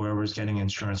whoever's getting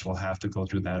insurance will have to go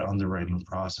through that underwriting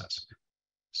process.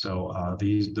 So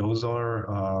those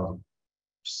are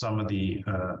some of the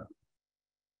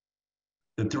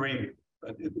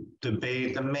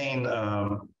main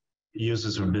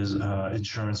uses of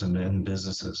insurance in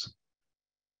businesses.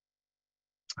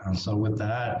 So with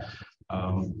that,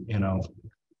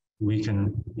 we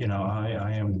can,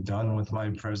 I am done with my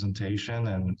presentation,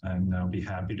 and I'll be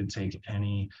happy to take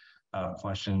any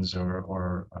questions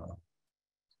or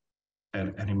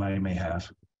that anybody may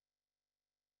have.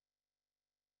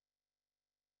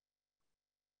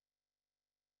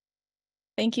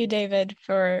 Thank you, David,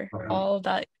 for all of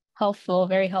that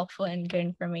very helpful and good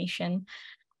information.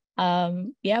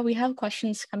 Yeah, we have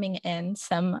questions coming in.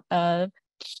 Some of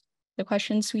the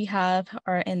questions we have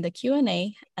are in the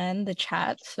Q&A and the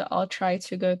chat. So I'll try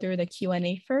to go through the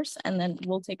Q&A first, and then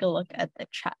we'll take a look at the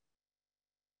chat.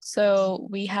 So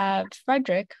we have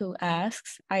Frederick, who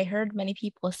asks, I heard many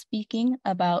people speaking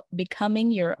about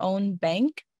becoming your own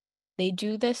bank. They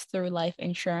do this through life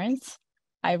insurance.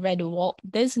 I read Walt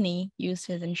Disney used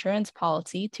his insurance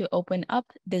policy to open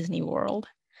up Disney World.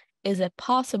 Is it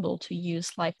possible to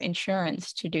use life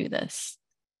insurance to do this?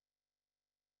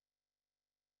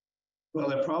 Well,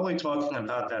 they're probably talking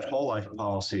about that whole life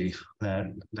policy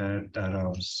that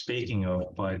I'm speaking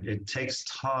of, but it takes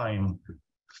time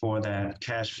for that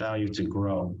cash value to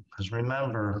grow. Because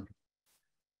remember,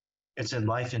 it's a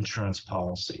life insurance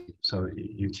policy. So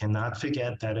you cannot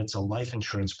forget that it's a life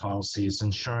insurance policy. It's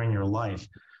insuring your life.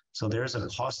 So there's a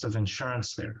cost of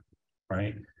insurance there,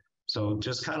 right? So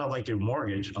just kind of like your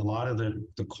mortgage, a lot of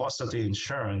the cost of the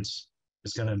insurance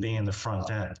is going to be in the front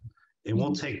end. It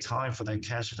will take time for that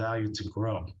cash value to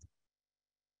grow.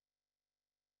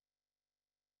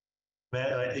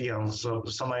 So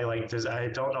somebody like this, I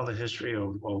don't know the history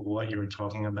of what you were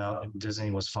talking about. Disney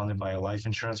was funded by a life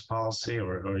insurance policy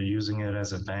or using it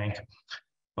as a bank.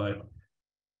 But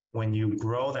when you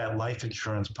grow that life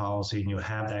insurance policy and you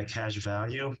have that cash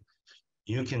value,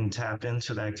 you can tap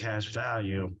into that cash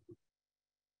value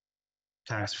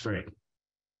tax-free.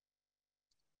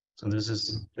 So this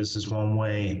is one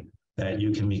way that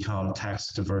you can become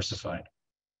tax diversified.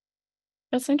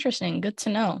 That's interesting. Good to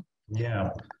know. Yeah.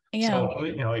 So,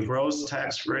 it grows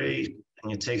tax-free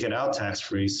and you take it out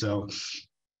tax-free. So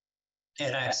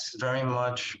it acts very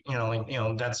much,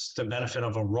 that's the benefit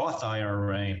of a Roth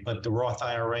IRA, but the Roth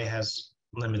IRA has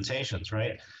limitations,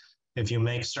 right? If you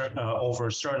make over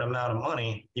a certain amount of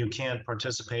money, you can't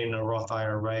participate in a Roth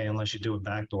IRA unless you do a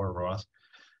backdoor Roth.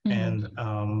 And,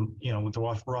 with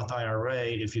the Roth IRA,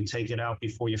 if you take it out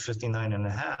before you're 59 and a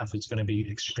half, it's going to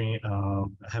be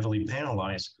heavily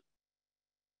penalized,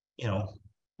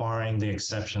 barring the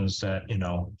exceptions that,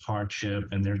 hardship,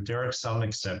 and there are some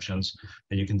exceptions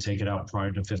that you can take it out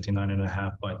prior to 59 and a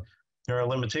half, but there are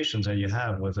limitations that you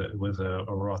have with a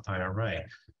Roth IRA.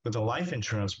 With a life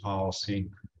insurance policy,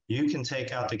 you can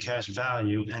take out the cash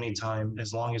value anytime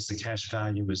as long as the cash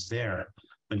value is there.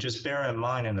 But just bear in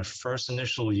mind, in the first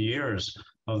initial years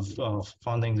of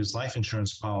funding this life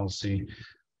insurance policy,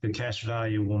 the cash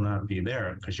value will not be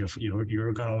there because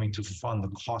you're going to fund the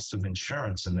cost of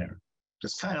insurance in there.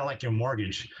 It's kind of like your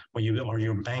mortgage or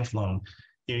your bank loan,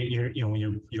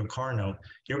 your car note.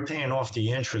 You're paying off the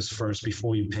interest first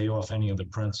before you pay off any of the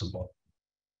principal.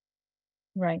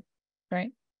 Right.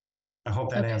 I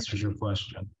hope that answers your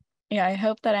question. Yeah, I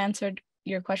hope that answered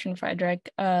your question, Frederick.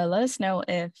 Let us know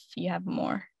if you have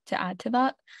more to add to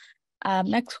that.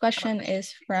 Next question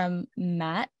is from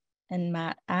Matt, and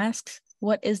Matt asks,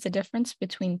 what is the difference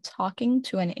between talking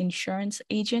to an insurance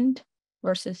agent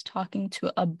versus talking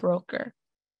to a broker?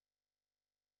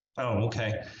 Oh,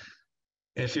 okay.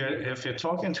 If you're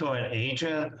talking to an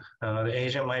agent, the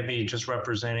agent might be just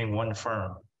representing one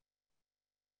firm.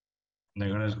 They're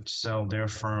going to sell their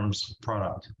firm's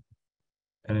product.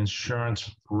 An insurance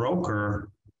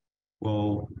broker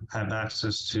will have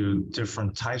access to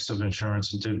different types of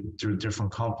insurance through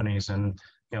different companies, and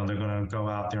they're going to go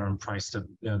out there and price the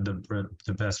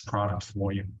best product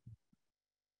for you.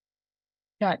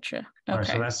 Gotcha. Okay. All right,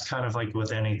 so that's kind of like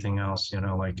with anything else,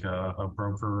 like a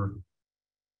broker,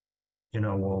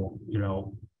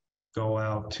 will go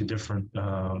out to different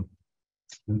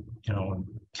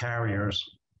carriers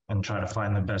and try to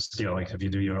find the best deal. Like if you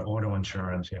do your auto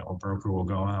insurance, a broker will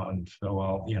go out and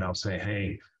say,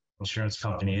 hey, insurance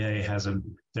company A has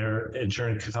their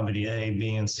insurance company A,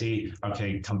 B, and C.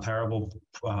 Okay, comparable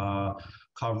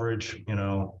coverage,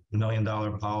 $1 million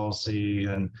policy,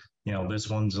 and this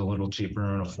one's a little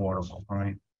cheaper and affordable,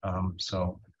 right?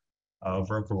 So a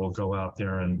broker will go out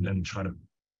there and try to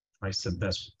price the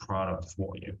best product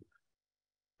for you.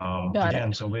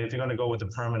 Again, so if you're going to go with a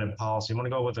permanent policy, you want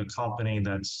to go with a company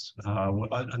that's,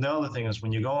 another thing is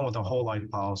when you go in with a whole life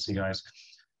policy, guys,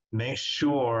 make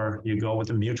sure you go with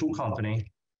a mutual company,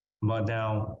 but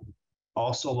now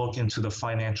also look into the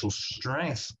financial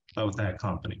strength of that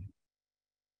company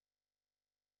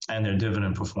and their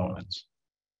dividend performance.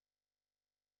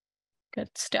 Good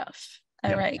stuff.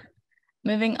 All right.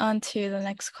 Moving on to the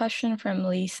next question from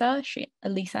Lisa.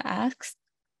 Lisa asks,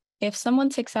 if someone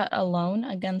takes out a loan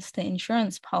against the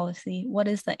insurance policy, what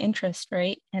is the interest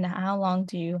rate and how long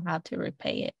do you have to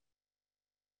repay it?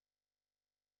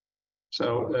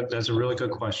 So that's a really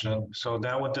good question. So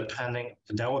that would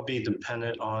be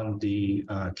dependent on the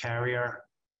carrier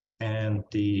and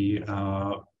the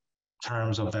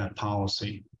terms of that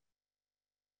policy,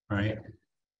 right?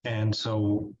 And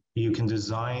so you can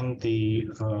design the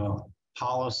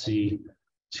policy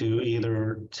to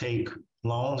either take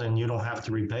loans and you don't have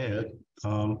to repay it,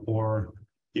 or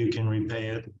you can repay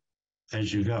it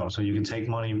as you go. So you can take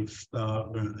money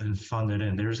and fund it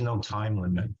in. There's no time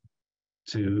limit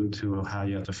to how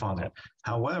you have to fund it.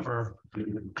 However,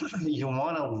 you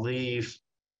want to leave.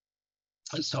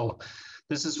 So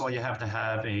this is why you have to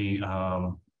have a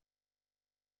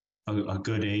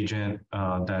good agent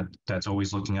that's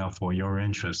always looking out for your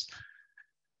interests.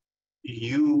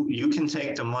 You can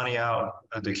take the money out,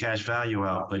 the cash value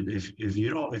out, but if you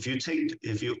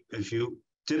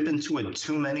dip into it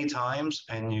too many times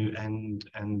and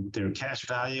their cash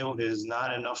value is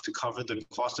not enough to cover the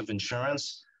cost of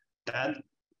insurance, that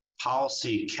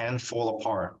policy can fall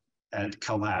apart and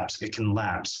collapse. It can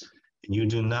lapse. And you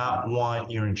do not want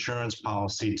your insurance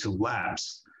policy to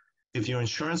lapse. If your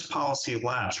insurance policy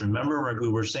lapses, remember we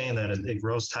were saying that it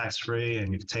grows tax-free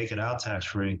and you can take it out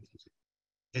tax-free.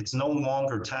 It's no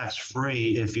longer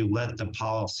tax-free if you let the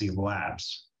policy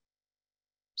lapse.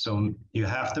 So you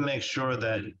have to make sure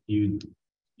that you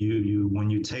when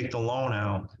you take the loan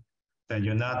out, that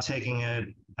you're not taking it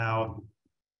out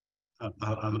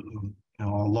a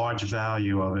large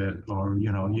value of it, or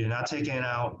you're not taking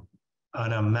out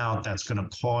an amount that's going to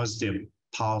cause the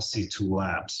policy to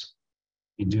lapse.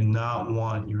 You do not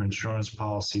want your insurance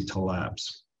policy to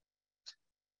lapse.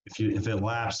 If it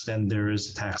lapses, then there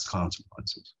is tax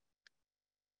consequences.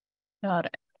 Got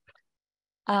it.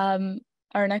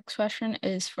 Our next question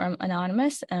is from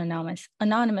Anonymous. And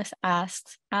Anonymous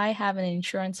asks, I have an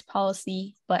insurance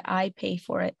policy, but I pay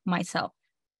for it myself.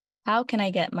 How can I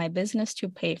get my business to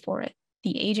pay for it?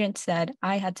 The agent said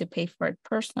I had to pay for it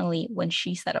personally when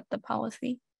she set up the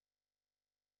policy.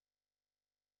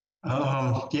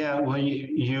 Yeah,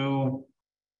 well,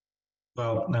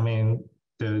 well, I mean,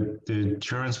 the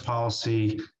insurance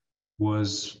policy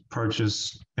was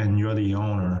purchased and you're the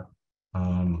owner.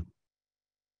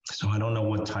 So I don't know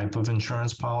what type of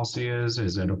insurance policy is.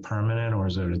 Is it a permanent or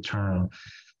is it a term?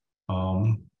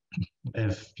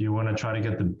 If you want to try to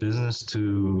get the business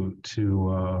to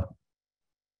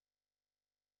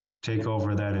take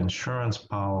over that insurance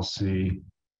policy,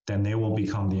 then they will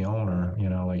become the owner.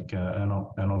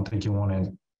 I don't think you want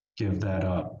to give that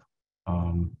up.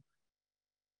 I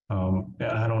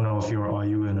don't know if are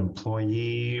you an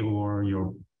employee or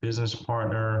your business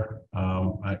partner?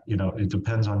 It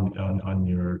depends on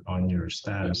your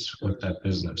status with that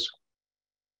business.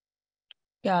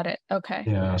 Got it. Okay.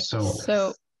 Yeah.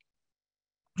 So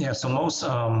most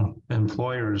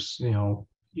employers,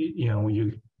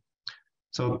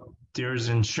 so there's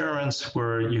insurance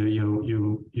where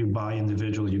you buy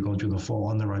individually, you go through the full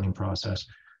underwriting process.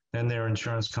 Then there are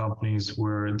insurance companies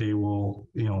where they will,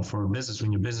 for a business,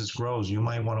 when your business grows, you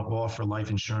might want to offer life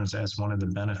insurance as one of the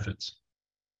benefits.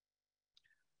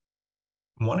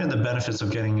 One of the benefits of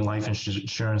getting life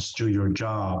insurance through your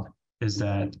job is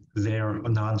that they're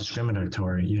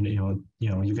non-discriminatory. You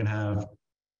can have,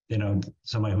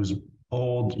 somebody who's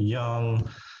old, young,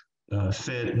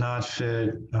 fit, not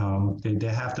fit. They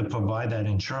have to provide that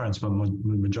insurance, but the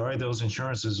majority of those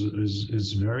insurances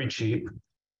is very cheap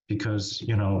because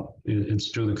it's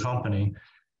through the company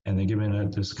and they're giving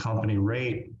it this company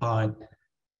rate, but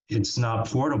it's not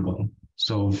portable.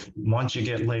 So once you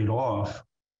get laid off,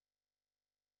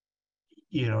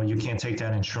 you can't take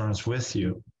that insurance with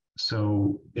you.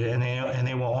 So and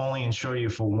they will only insure you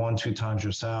for 1-2 times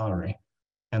your salary,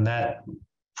 and that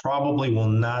probably will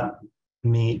not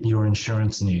meet your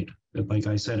insurance need. Like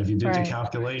I said, if you do the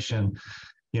calculation,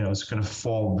 it's going to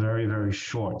fall very, very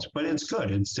short. But it's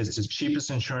good. It's the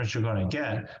cheapest insurance you're going to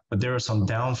get, but there are some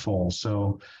downfalls.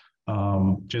 So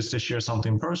just to share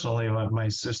something personally, my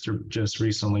sister just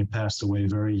recently passed away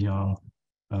very young,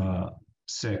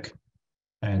 sick.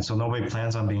 And so nobody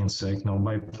plans on being sick.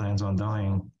 Nobody plans on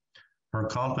dying. Her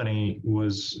company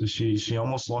she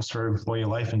almost lost her employee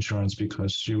life insurance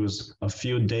because she was a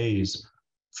few days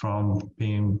from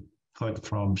being put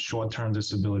from short-term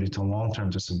disability to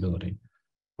long-term disability.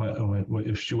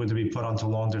 If she were to be put onto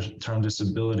long-term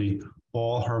disability,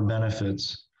 all her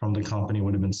benefits from the company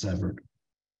would have been severed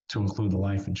to include the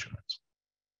life insurance.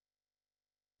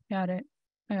 Got it.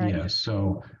 All right. Yeah.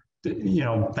 So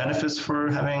benefits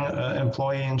for having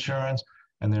employee insurance,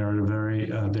 and there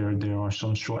are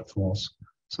some shortfalls.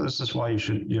 So this is why you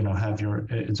should,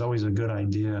 it's always a good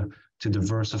idea to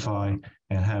diversify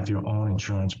and have your own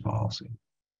insurance policy.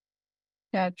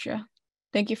 Gotcha.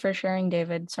 Thank you for sharing,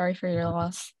 David. Sorry for your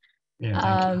loss. Yeah,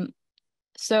 thank you.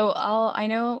 So I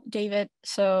know David,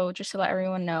 so just to let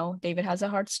everyone know, David has a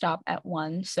hard stop at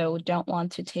 1, so don't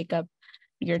want to take up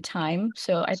your time.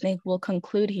 So I think we'll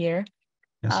conclude here.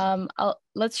 Yes.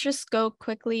 Let's just go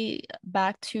quickly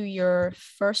back to your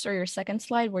first or your second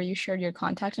slide where you shared your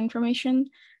contact information.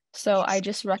 So I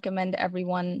just recommend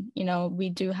everyone, we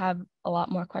do have a lot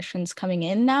more questions coming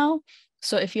in now.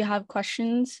 So if you have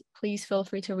questions, please feel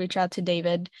free to reach out to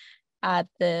David at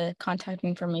the contact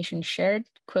information shared.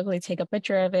 Quickly take a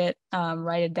picture of it,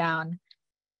 write it down.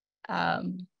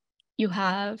 You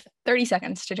have 30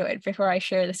 seconds to do it before I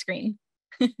share the screen.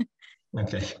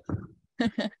 Okay.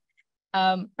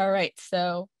 All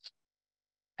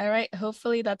right,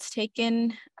 hopefully that's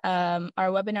taken. Our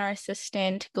webinar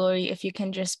assistant, Glory, if you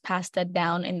can just pass that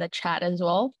down in the chat as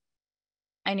well.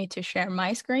 I need to share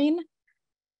my screen.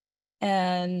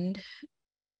 And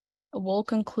we'll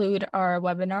conclude our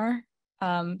webinar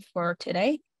for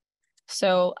today.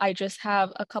 So I just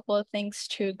have a couple of things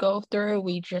to go through.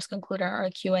 We just concluded our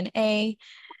Q&A.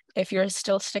 If you're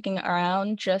still sticking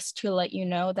around, just to let you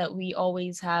know that we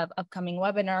always have upcoming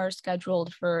webinars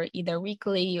scheduled for either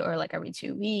weekly or like every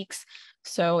 2 weeks.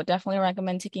 So definitely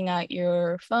recommend taking out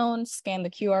your phone, scan the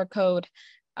QR code.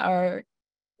 Our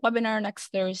webinar next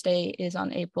Thursday is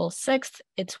on April 6th.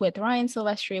 It's with Ryan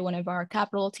Silvestri, one of our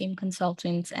capital team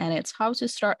consultants, and it's how to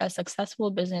start a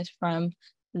successful business from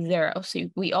zero. So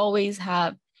we always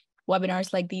have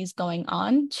webinars like these going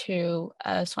on so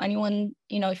anyone,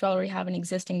 if you already have an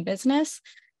existing business,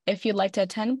 if you'd like to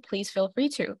attend, please feel free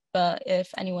to. But if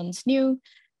anyone's new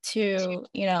to,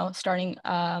 starting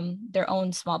their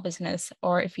own small business,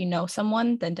 or if you know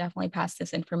someone, then definitely pass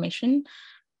this information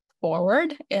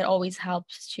forward. It always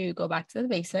helps to go back to the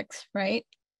basics, right?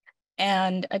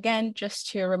 And again,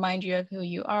 just to remind you of who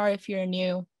you are, if you're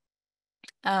new,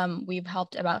 we've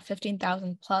helped about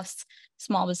 15,000 plus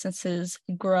small businesses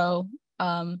grow,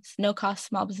 no cost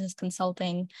small business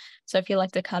consulting. So if you'd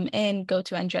like to come in, go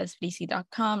to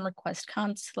njsbdc.com, request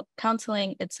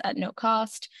counseling. It's at no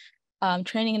cost.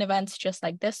 Training and events just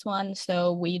like this one.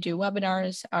 So we do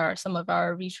webinars, some of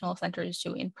our regional centers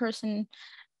do in-person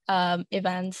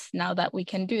events now that we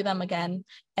can do them again,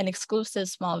 and exclusive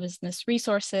small business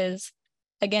resources.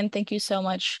 Again, thank you so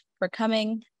much for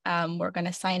coming. We're going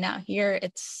to sign out here.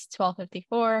 It's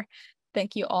 12:54.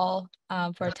 Thank you all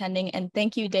for attending. And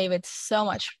thank you, David, so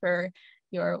much for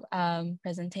your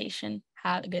presentation.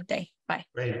 Have a good day. Bye.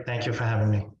 Great. Thank you for having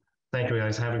me. Thank you,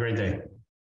 guys. Have a great day.